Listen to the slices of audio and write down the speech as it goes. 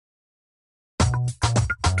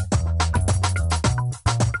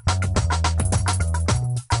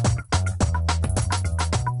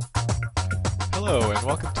Hello and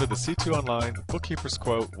welcome to the C2 Online Bookkeepers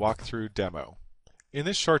Quote walkthrough demo. In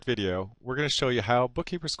this short video, we're going to show you how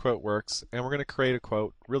Bookkeepers Quote works, and we're going to create a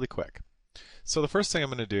quote really quick. So the first thing I'm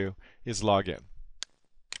going to do is log in.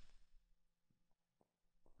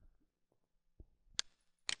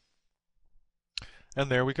 And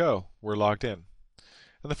there we go, we're logged in.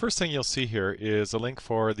 And the first thing you'll see here is a link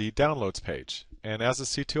for the downloads page. And as a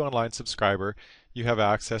C2 Online subscriber, you have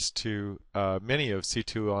access to many of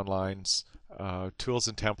C2 Online's tools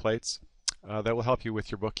and templates that will help you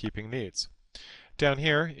with your bookkeeping needs. Down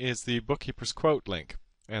here is the Bookkeepers Quote link,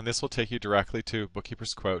 and this will take you directly to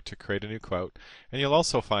Bookkeepers Quote to create a new quote, and you'll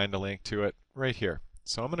also find a link to it right here.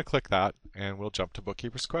 So I'm going to click that and we'll jump to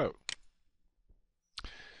Bookkeepers Quote.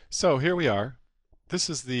 So here we are. This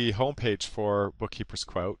is the home page for Bookkeepers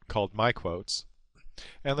Quote called My Quotes,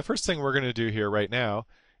 and the first thing we're going to do here right now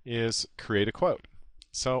is create a quote.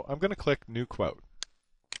 So I'm going to click New Quote.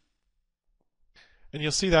 And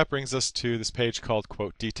you'll see that brings us to this page called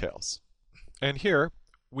Quote Details. And here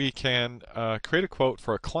we can create a quote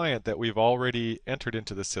for a client that we've already entered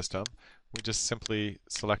into the system. We just simply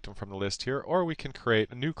select them from the list here, or we can create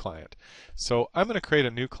a new client. So I'm going to create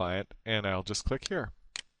a new client, and I'll just click here.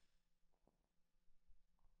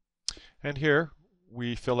 And here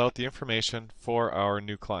we fill out the information for our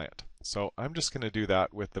new client. So I'm just going to do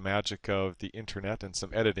that with the magic of the internet and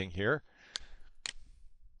some editing here.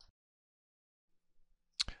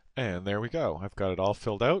 And there we go. I've got it all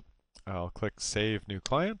filled out. I'll click Save New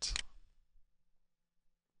Client.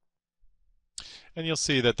 And you'll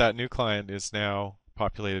see that that new client is now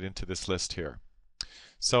populated into this list here.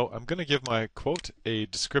 So I'm going to give my quote a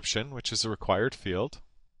description, which is a required field.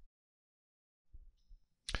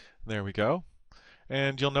 There we go.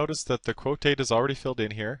 And you'll notice that the quote date is already filled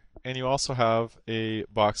in here, and you also have a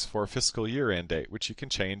box for fiscal year end date, which you can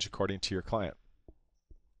change according to your client.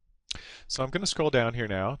 So I'm going to scroll down here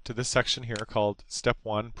now to this section here called Step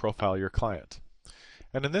 1, Profile Your Client.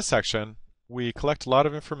 And in this section, we collect a lot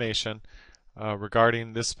of information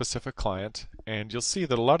regarding this specific client, and you'll see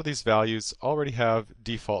that a lot of these values already have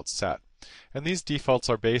defaults set. And these defaults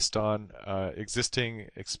are based on existing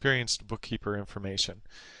experienced bookkeeper information.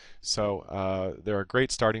 So they're a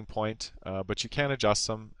great starting point, but you can adjust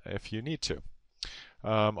them if you need to.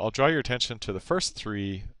 I'll draw your attention to the first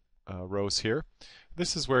three rows here.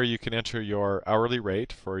 This is where you can enter your hourly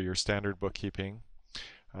rate for your standard bookkeeping.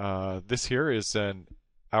 This here is an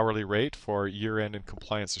hourly rate for year-end and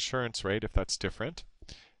compliance assurance rate if that's different.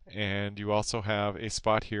 And you also have a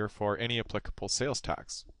spot here for any applicable sales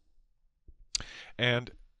tax.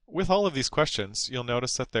 And with all of these questions, you'll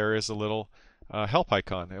notice that there is a little help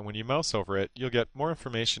icon, and when you mouse over it, you'll get more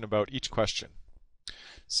information about each question.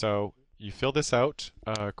 So you fill this out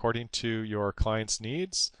according to your client's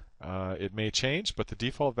needs. It may change, but the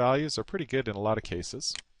default values are pretty good in a lot of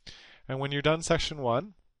cases. And when you're done section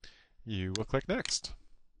 1, you will click Next.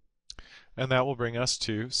 And that will bring us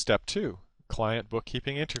to Step 2, Client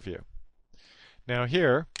Bookkeeping Interview. Now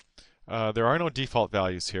here, there are no default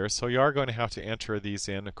values here, so you are going to have to enter these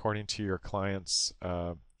in according to your client's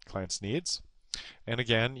needs. And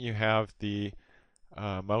again, you have the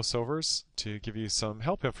mouse overs to give you some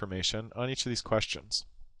help information on each of these questions.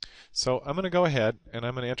 So I'm going to go ahead and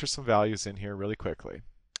I'm going to enter some values in here really quickly.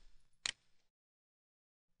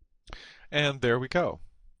 And there we go.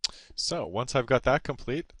 So once I've got that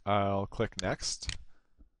complete, I'll click Next.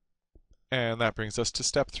 And that brings us to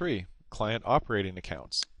Step 3, Client Operating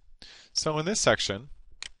Accounts. So in this section,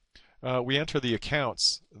 we enter the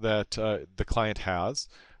accounts that the client has.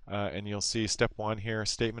 And you'll see Step 1 here,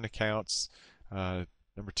 Statement Accounts.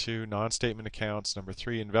 Number 2, non-statement accounts. Number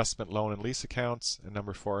 3, investment, loan, and lease accounts. And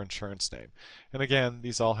number 4, insurance name. And again,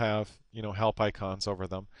 these all have help icons over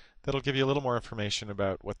them that'll give you a little more information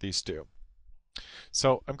about what these do.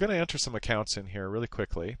 So I'm going to enter some accounts in here really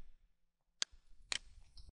quickly.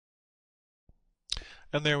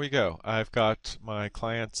 And there we go. I've got my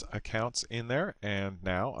client's accounts in there, and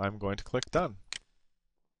now I'm going to click Done.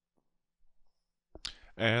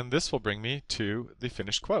 And this will bring me to the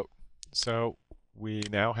finished quote. So we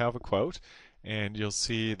now have a quote, and you'll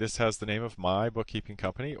see this has the name of my bookkeeping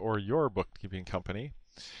company or your bookkeeping company,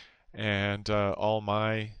 and all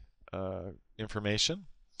my information,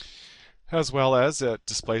 as well as it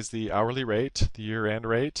displays the hourly rate, the year-end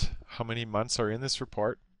rate, how many months are in this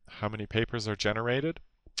report, how many papers are generated,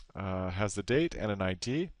 has the date and an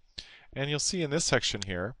ID. And you'll see in this section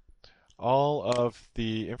here, all of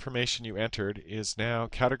the information you entered is now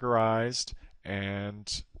categorized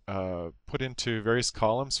and put into various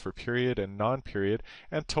columns for period and non-period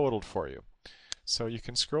and totaled for you. So you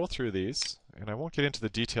can scroll through these, and I won't get into the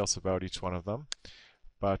details about each one of them,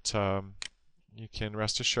 but you can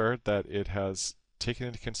rest assured that it has taken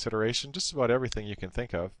into consideration just about everything you can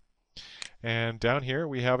think of. And down here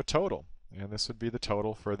we have a total, and this would be the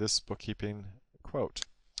total for this bookkeeping quote.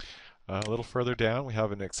 A little further down we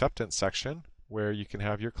have an acceptance section where you can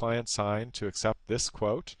have your client sign to accept this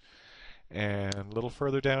quote. And a little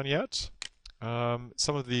further down yet,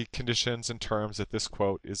 some of the conditions and terms that this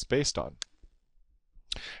quote is based on.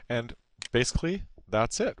 And basically,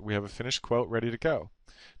 that's it. We have a finished quote ready to go.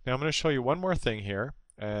 Now I'm going to show you one more thing here,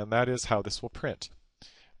 and that is how this will print.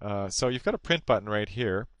 So you've got a print button right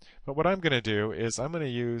here, but what I'm going to do is I'm going to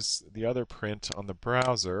use the other print on the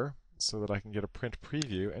browser so that I can get a print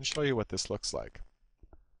preview and show you what this looks like.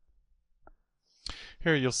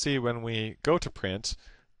 Here you'll see when we go to print,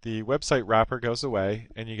 the website wrapper goes away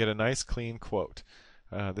and you get a nice clean quote.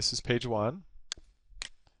 This is page 1,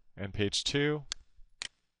 and page 2,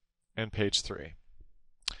 and page 3.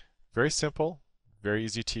 Very simple, very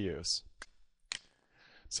easy to use.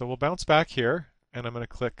 So we'll bounce back here, and I'm going to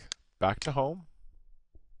click back to home.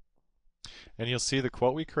 And you'll see the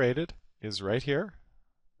quote we created is right here.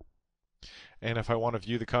 And if I want to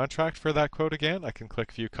view the contract for that quote again, I can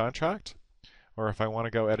click View Contract. Or if I want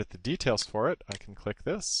to go edit the details for it, I can click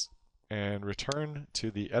this and return to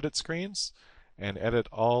the edit screens and edit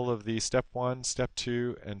all of the step 1, step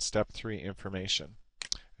 2, and step 3 information.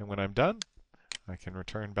 And when I'm done, I can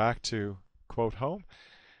return back to quote home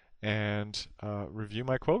and review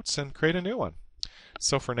my quotes and create a new one.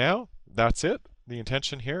 So for now, that's it. The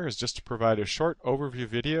intention here is just to provide a short overview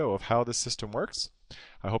video of how this system works.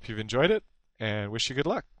 I hope you've enjoyed it and wish you good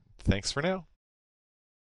luck. Thanks for now.